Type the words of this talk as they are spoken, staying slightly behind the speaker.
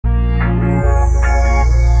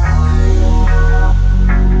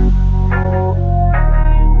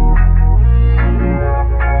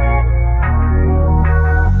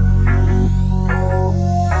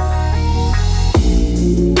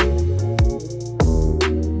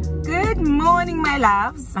my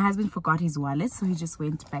loves, my husband forgot his wallet, so he just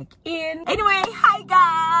went back in. Anyway, hi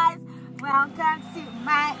guys, welcome to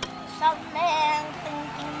my channel.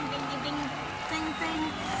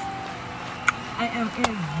 I am in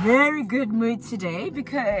a very good mood today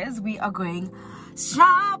because we are going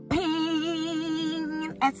shopping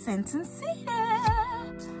at Sandton City.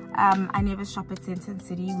 I never shop at Sandton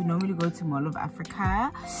City. We normally go to Mall of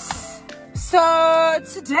Africa. So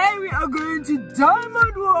today we are going to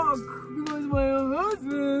Diamond Walk because my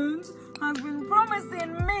husband has been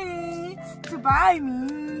promising me to buy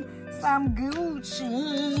me some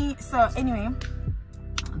Gucci. So anyway,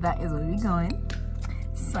 that is where we're going.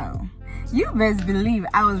 So you best believe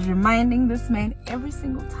I was reminding this man every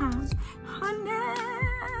single time, honey.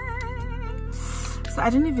 So I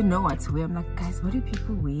didn't even know what to wear. I'm like, guys, what do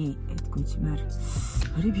people wear at Gucci Mart?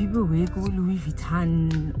 What do people wear? Go Louis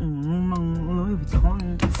Vuitton, Louis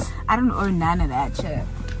Vuitton. I don't own none of that shit.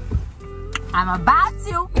 I'm about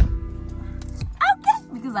to. Okay,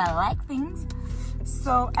 because I like things.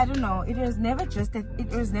 So I don't know. It was never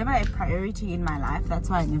a priority in my life. That's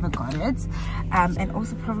why I never got it. And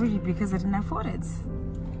also probably because I didn't afford it.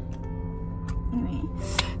 Anyway,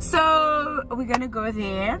 so we're gonna go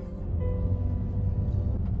there.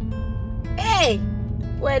 Hey,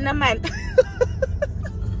 where na man?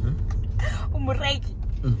 Umureki.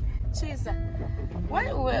 Cheers.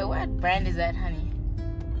 What brand is that, honey?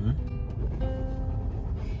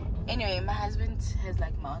 Anyway, my husband has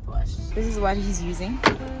like mouthwash. This is what he's using.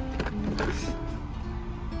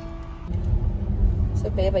 So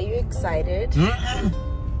babe, are you excited?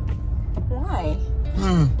 Why?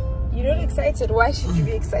 You're not excited. Why should you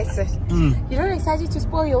be excited? You're not excited to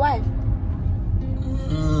spoil your wife?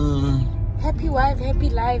 Happy wife, happy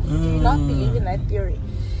life. Do you not believe in that theory?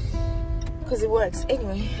 Because it works.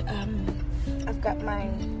 Anyway, I've got my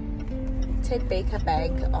Ted Baker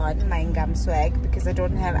bag on, my gum swag, because I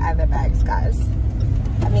don't have other bags, guys.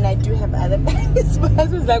 I mean, I do have other bags. My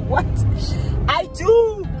husband's like, what? I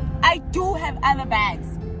do have other bags.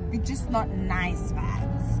 They're just not nice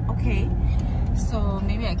bags, okay? So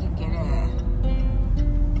maybe I can get a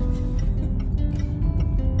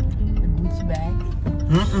Gucci bag.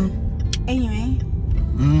 Anyway,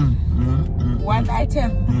 one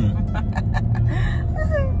item.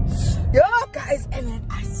 Yo, guys, and then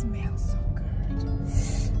I smell so good.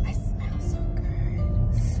 I smell so good.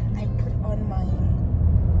 I put on my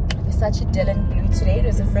Versace Dylan Blue today. It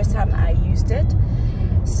was the first time I used it.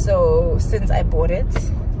 So since I bought it,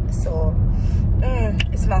 so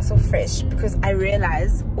it smells so fresh because I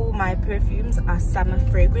realized all my perfumes are summer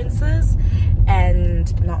fragrances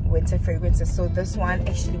and not winter fragrances. So this one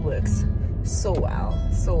actually works so well.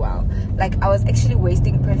 Like I was actually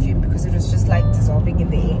wasting perfume because it was just like dissolving in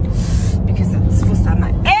the air because it's for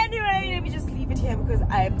summer. Anyway, let me just leave it here because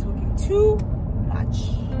I am talking too much.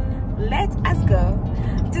 Let us go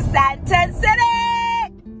to Sandton City.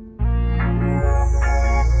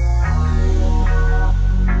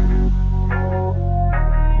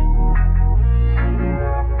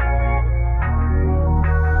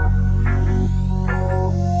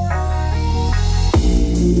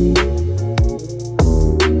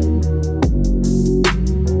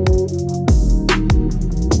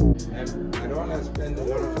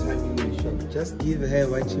 Just give her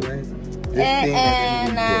what she wants.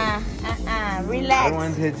 Relax. I don't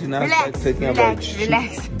want her to now start talking about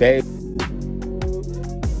relax. Babe.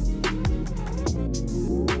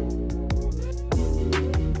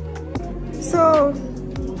 So,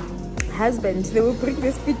 husband, they will bring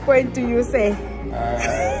the speed point to you, say.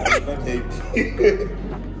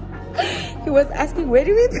 He was asking, where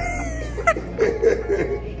do we?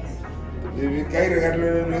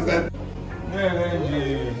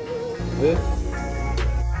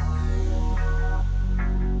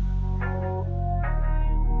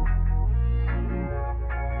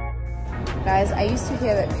 Guys, I used to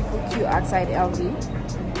hear that people queue outside LV.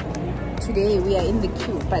 Today we are in the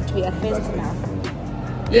queue, but we are first now.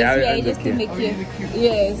 Yes, we are just in the queue.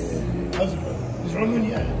 Yes. Is Roman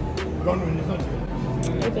here? Roman is not here.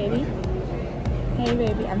 Hey baby. Hey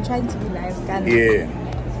baby, I'm trying to be nice, guys. Yeah.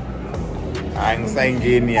 I'm saying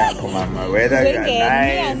mama. Whether you're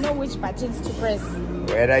nice, I know which buttons to press.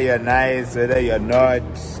 Whether you're nice, whether you're not,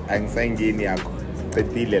 I'm saying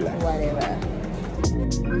whatever.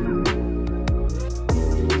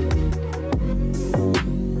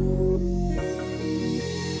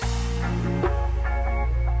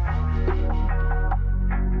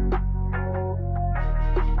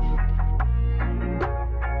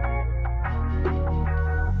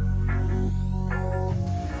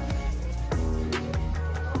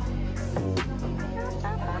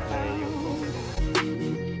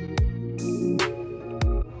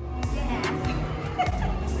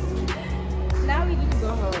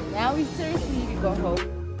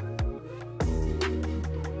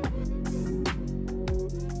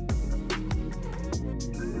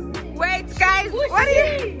 guys, what are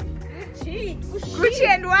you? Gucci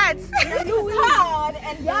and what? Louis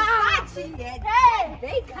and Versace. Hey,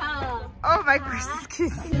 they come. Oh my goodness,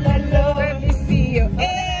 kiss. Let me see you.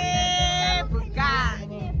 Hey,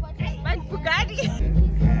 Bugatti. But Bugatti.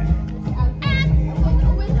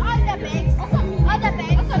 With all the bags. All the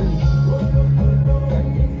bags.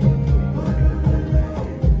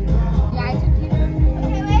 Yeah, I took you.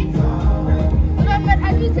 Okay, wait. Hold on, but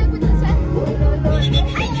I will take with this one.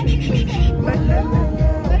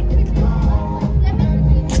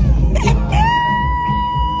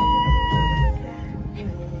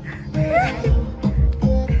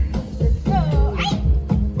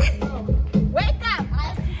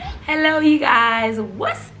 Hello you guys,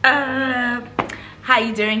 what's up? How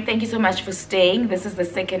you doing? Thank you so much for staying. This is the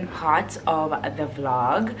second part of the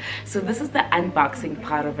vlog. So this is the unboxing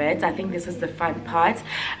part of it. I think this is the fun part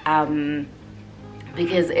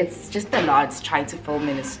because it's just a lot trying to film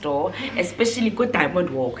in a store, especially good Diamond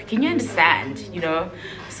Walk. Can you understand? You know,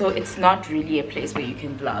 so it's not really a place where you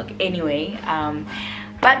can vlog anyway.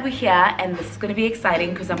 But we're here and this is going to be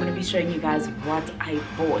exciting because I'm going to be showing you guys what I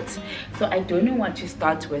bought. So I don't know what to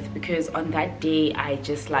start with because on that day I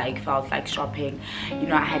just like felt like shopping. You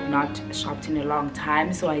know, I had not shopped in a long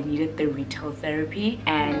time, so I needed the retail therapy.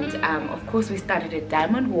 And of course we started at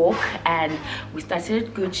Diamond Walk and we started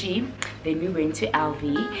at Gucci. Then we went to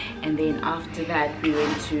LV and then after that we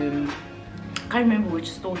went to, I can't remember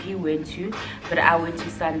which store he went to, but I went to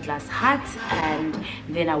Sunglass Hut and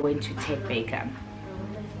then I went to Ted Baker.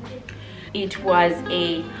 It was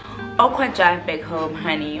a awkward drive back home,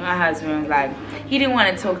 honey. My husband was like, he didn't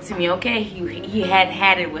want to talk to me, okay? He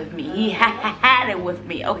had it with me. He had it with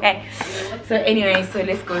me, okay? So anyway, so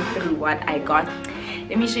let's go through what I got.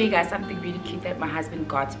 Let me show you guys something really cute that my husband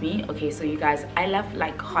got me. Okay, so you guys, I love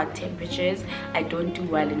like hot temperatures. I don't do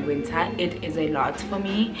well in winter. It is a lot for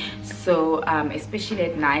me. So especially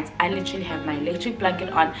at night, I literally have my electric blanket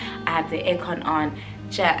on. I have the aircon on.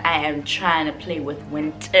 I am trying to play with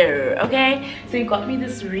winter, okay? So he got me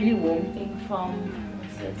this really warm thing from,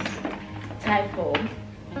 what's this? Typo.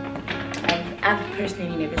 I've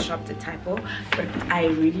personally never shopped at Typo, but I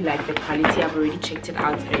really like the quality. I've already checked it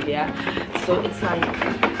out earlier. So it's like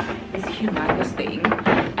this humongous thing.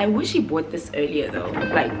 I wish he bought this earlier though,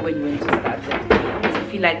 like when winter started. Because I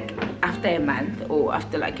feel like after a month or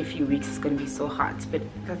after like a few weeks it's gonna be so hot, but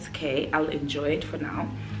that's okay. I'll enjoy it for now.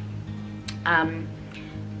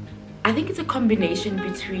 I think it's a combination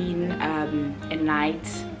between a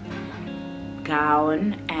night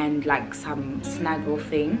gown and like some snuggle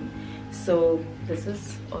thing. So this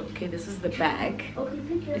is okay. This is the bag.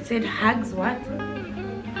 It said hugs what?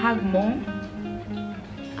 Hug more.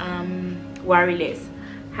 Worry less.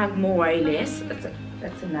 Hug more, worry less.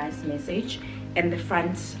 That's a nice message. And the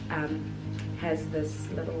front has this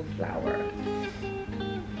little flower.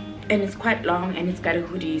 And it's quite long and it's got a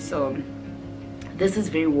hoodie. So this is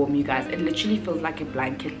very warm, you guys. It literally feels like a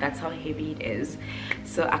blanket. That's how heavy it is.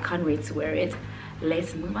 So I can't wait to wear it.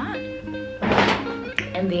 Let's move on.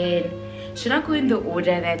 And then, should I go in the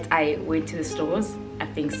order that I went to the stores? I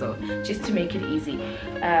think so, just to make it easy.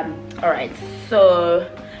 Alright, so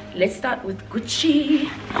let's start with Gucci.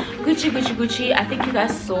 Gucci. I think you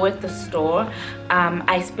guys saw at the store.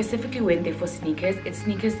 I specifically went there for sneakers. It's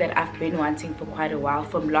sneakers that I've been wanting for quite a while,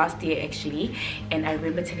 from last year actually. And I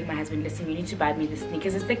remember telling my husband, listen, you need to buy me the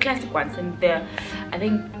sneakers. It's the classic ones, and I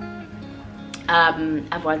think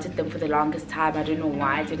I've wanted them for the longest time. I don't know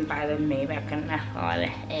why I didn't buy them. Maybe I can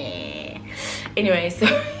anyway, so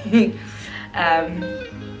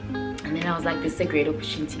and then I was like, this is a great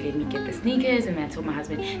opportunity, let me get the sneakers. And then I told my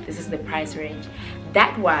husband, this is the price range.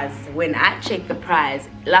 That was when I checked the price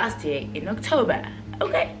last year in October.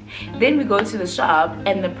 Okay, then we go to the shop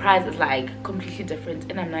and the price is like completely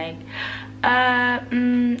different, and I'm like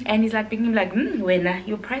and he's like thinking like, when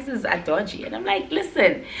your prices are dodgy. And I'm like,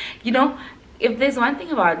 listen, you know, if there's one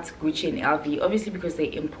thing about Gucci and LV, obviously because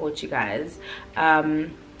they import, you guys,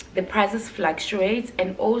 the prices fluctuate,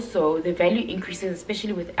 and also the value increases,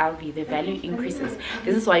 especially with LV. The value increases.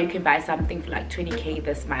 This is why you can buy something for like 20k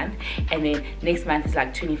this month, and then next month is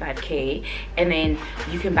like 25k, and then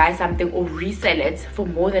you can buy something or resell it for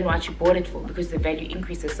more than what you bought it for, because the value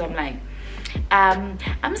increases. So I'm like,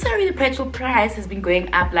 I'm sorry, the petrol price has been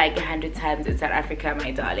going up like 100 times in South Africa,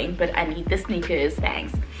 my darling, but I need the sneakers,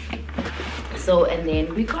 thanks. So, and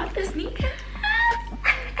then we got the sneakers.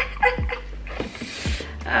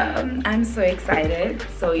 I'm so excited.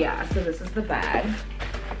 So yeah, so this is the bag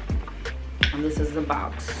and this is the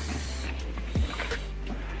box.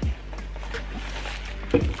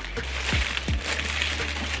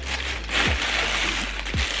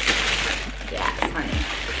 Yes, honey.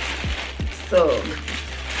 So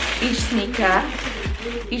each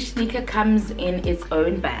sneaker comes in its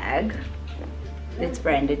own bag. It's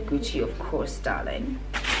branded Gucci, of course, darling.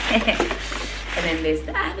 And then there's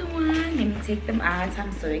the other one. Let me take them out.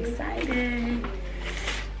 I'm so excited.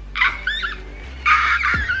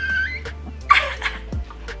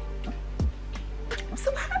 I'm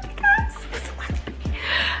so happy, guys. I'm so happy.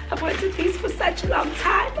 I wanted these for such a long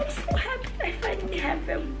time. I'm so happy I finally have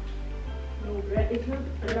them.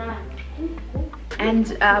 And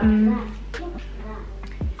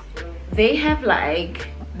they have like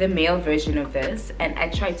the male version of this, and I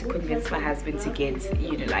tried to convince my husband to get,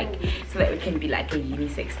 you know, like, so that it can be like a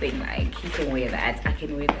unisex thing. Like, he can wear that, I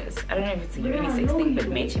can wear this. I don't know if it's a unisex thing, but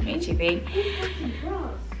matchy thing.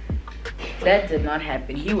 That did not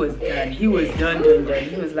happen. He was done. He was done.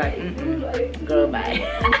 He was like, girl, bye.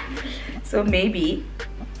 So maybe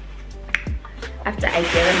after I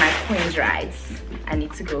get him my coins right, I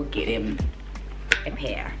need to go get him a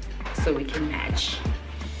pair so we can match.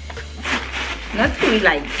 Not really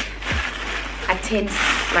like attend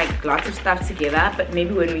like lots of stuff together, but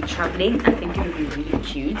maybe when we're traveling, I think it would be really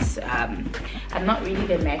cute. I'm not really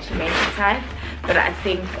the matchy type, but I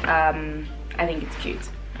think it's cute.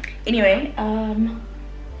 Anyway, and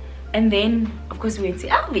then of course we went to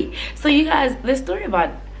LV. So you guys, the story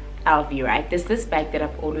about LV, right? There's this bag that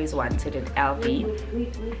I've always wanted at LV,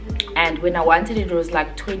 and when I wanted it, it was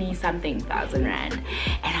like 20-something thousand rand,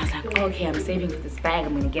 and I was like, okay, I'm saving for this bag,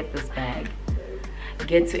 I'm gonna get this bag.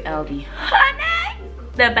 Get to LV, honey,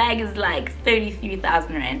 the bag is like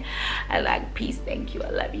 33,000 rand. I like, peace, thank you, I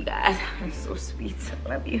love you guys. I'm so sweet, I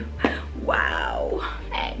love you. Wow,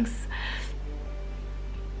 thanks.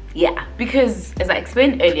 Yeah, because as I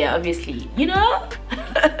explained earlier, obviously, you know.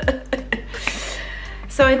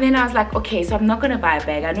 So and then I was like, okay, so I'm not gonna buy a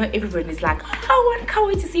bag. I know everybody's like, oh, I can't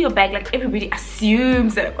wait to see your bag. Like, everybody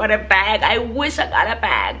assumes that I got a bag. I wish I got a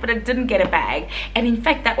bag, but I didn't get a bag. And in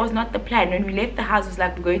fact, that was not the plan. When we left the house, it was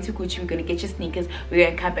like, we're going to Gucci, we're gonna get your sneakers, we're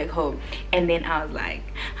gonna come back home. And then I was like,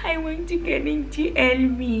 I want to get into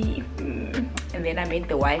LV. And then I made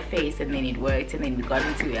the white face, and then it worked, and then we got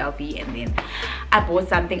into LV, and then I bought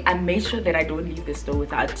something. I made sure that I don't leave the store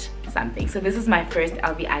without something. So this is my first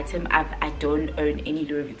LV item. I don't own any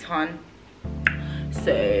Louis Vuitton,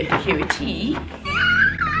 so here it is.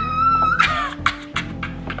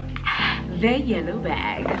 The yellow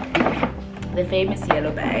bag, the famous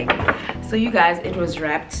yellow bag. So you guys, it was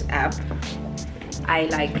wrapped up. I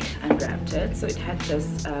like unwrapped it, so it had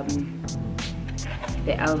this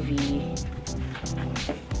the LV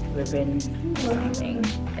ribbon or something,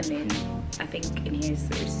 and then I think in here is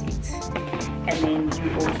the receipt. And then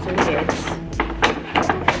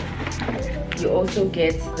you also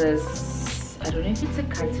get this, I don't know if it's a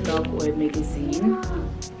catalog or a magazine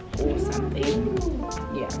or something.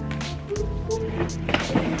 Yeah.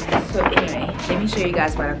 So anyway, let me show you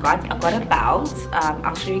guys what I got. I got a belt.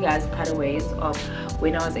 I'll show you guys cutaways of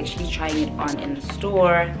when I was actually trying it on in the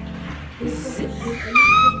store.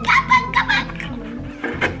 Come on.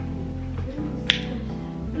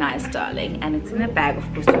 Nice, darling, and it's in a bag,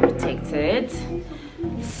 of course, to protect it.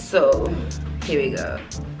 So here we go.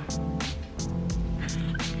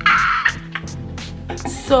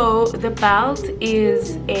 So the belt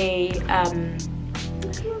is a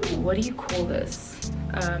what do you call this?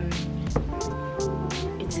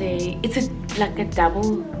 It's like a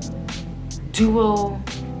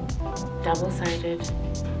double-sided.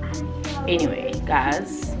 Anyway,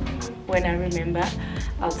 guys, when I remember,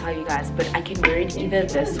 I'll tell you guys, but I can wear it either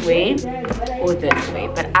this way or this way.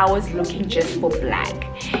 But I was looking just for black,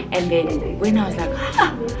 and then when I was like,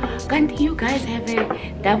 can't you guys have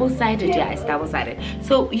a double-sided? Yeah, it's double-sided.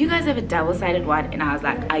 So you guys have a double-sided one, and I was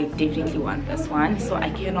like, I definitely want this one. So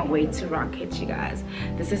I cannot wait to rock it, you guys.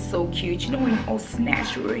 This is so cute. You know, when you're all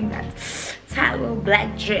snatched, you're wearing that tight little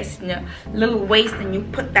black dress, you know, little waist, and you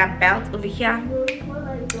put that belt over here.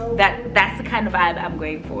 That's the kind of vibe I'm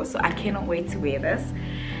going for. So I cannot wait to wear this.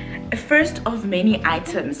 First of many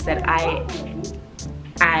items that I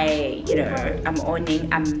you know, I'm owning.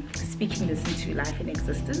 I'm speaking this into life and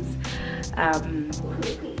existence.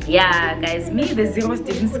 Yeah, guys, the zeros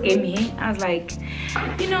didn't scare me. I was like,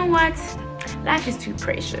 you know what, life is too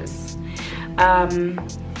precious,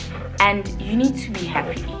 and you need to be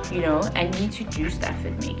happy, you know, and you need to do stuff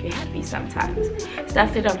that make you happy sometimes,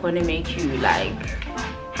 stuff that are going to make you like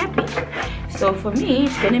happy. So for me,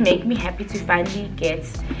 it's going to make me happy to finally get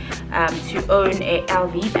to own a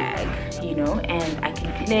LV bag, you know, and I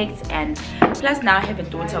can collect. And plus now I have a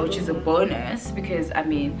daughter, which is a bonus, because I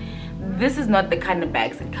mean this is not the kind of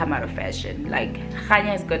bags that come out of fashion. Like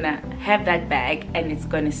Khanya is gonna have that bag and it's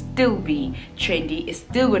gonna still be trendy, it's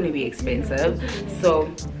still gonna be expensive,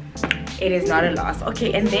 so it is not a loss.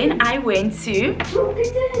 Okay, and then I went to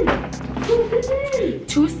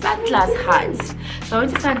Sunglass Hut. So I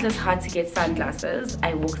went to Sunglass Hut to get sunglasses.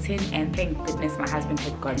 I walked in and thank goodness my husband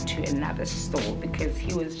had gone to another store, because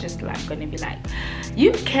he was just like gonna be like,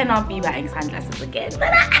 you cannot be buying sunglasses again.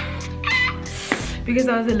 Because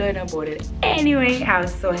I was alone about it. Anyway, I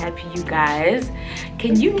was so happy, you guys.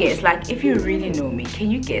 Can you guess, like if you really know me,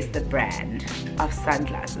 can you guess the brand of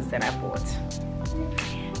sunglasses that I bought?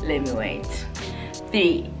 Let me wait.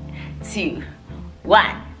 3, 2,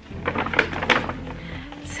 1.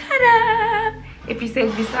 Ta-da! If you say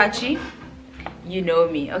Versace, you know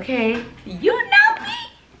me, okay? You know me!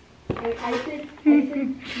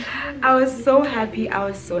 I was so happy. I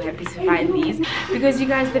was so happy to find these, because you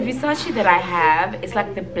guys, the Versace that I have is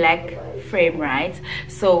like the black frame, right?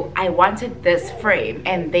 So I wanted this frame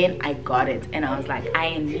and then I got it and I was like, I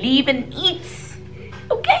am leaving it,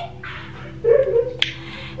 okay?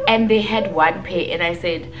 And they had one pair and I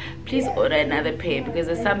said, please order another pair, because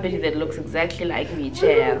there's somebody that looks exactly like me,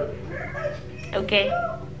 chair, okay?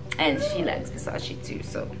 And she likes Versace too,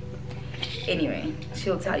 so anyway,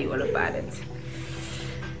 she'll tell you all about it.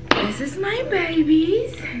 This is my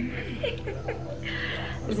babies.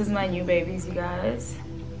 This is my new babies, you guys.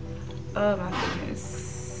 Oh my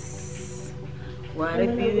goodness, what a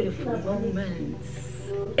beautiful moment.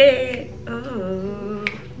 Oh.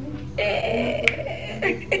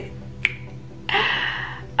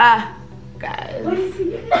 Guys,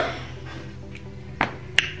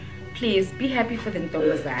 please be happy for the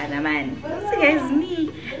Ntombazana, man. So guys,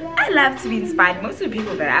 me, I love to be inspired. Most of the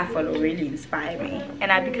people that I follow really inspire me,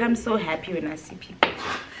 and I become so happy when I see people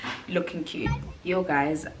just looking cute. Yo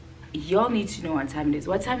guys, y'all need to know what time it is.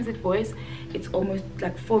 What time is it, boys? It's almost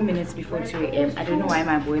like 4 minutes before 2 a.m. I don't know why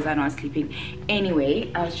my boys are not sleeping.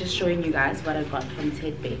 Anyway, I was just showing you guys what I got from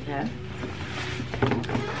Ted Baker.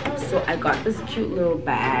 So I got this cute little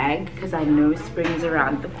bag because I know spring is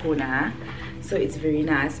around the corner, so it's very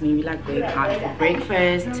nice. Maybe like going out for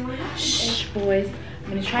breakfast. Shh boys,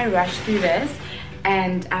 I'm gonna try to rush through this.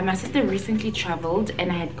 And my sister recently traveled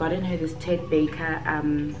and I had gotten her this Ted Baker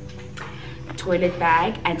toilet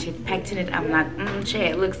bag and she had packed in it. I'm like,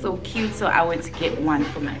 it looks so cute, so I went to get one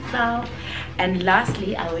for myself. And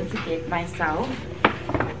lastly, I went to get myself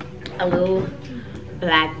a little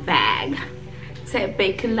black bag. Ted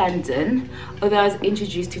Baker London. Although I was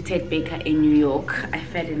introduced to Ted Baker in New York, I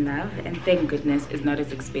fell in love, and thank goodness it's not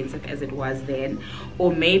as expensive as it was then.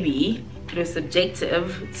 Or maybe it was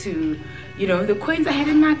subjective to, you know, the coins I had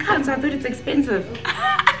in my account, so I thought it's expensive.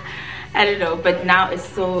 I don't know, but now it's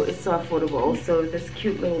so affordable. So this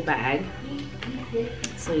cute little bag.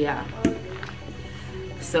 So yeah,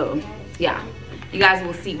 you guys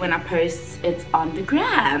will see when I post it on the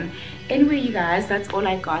gram. Anyway, you guys, that's all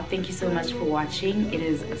I got. Thank you so much for watching. It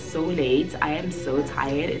is so late. I am so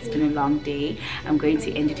tired. It's been a long day. I'm going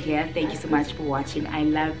to end it here. Thank you so much for watching. I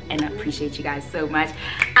love and appreciate you guys so much.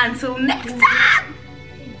 Until next time,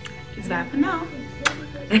 it's bye for now.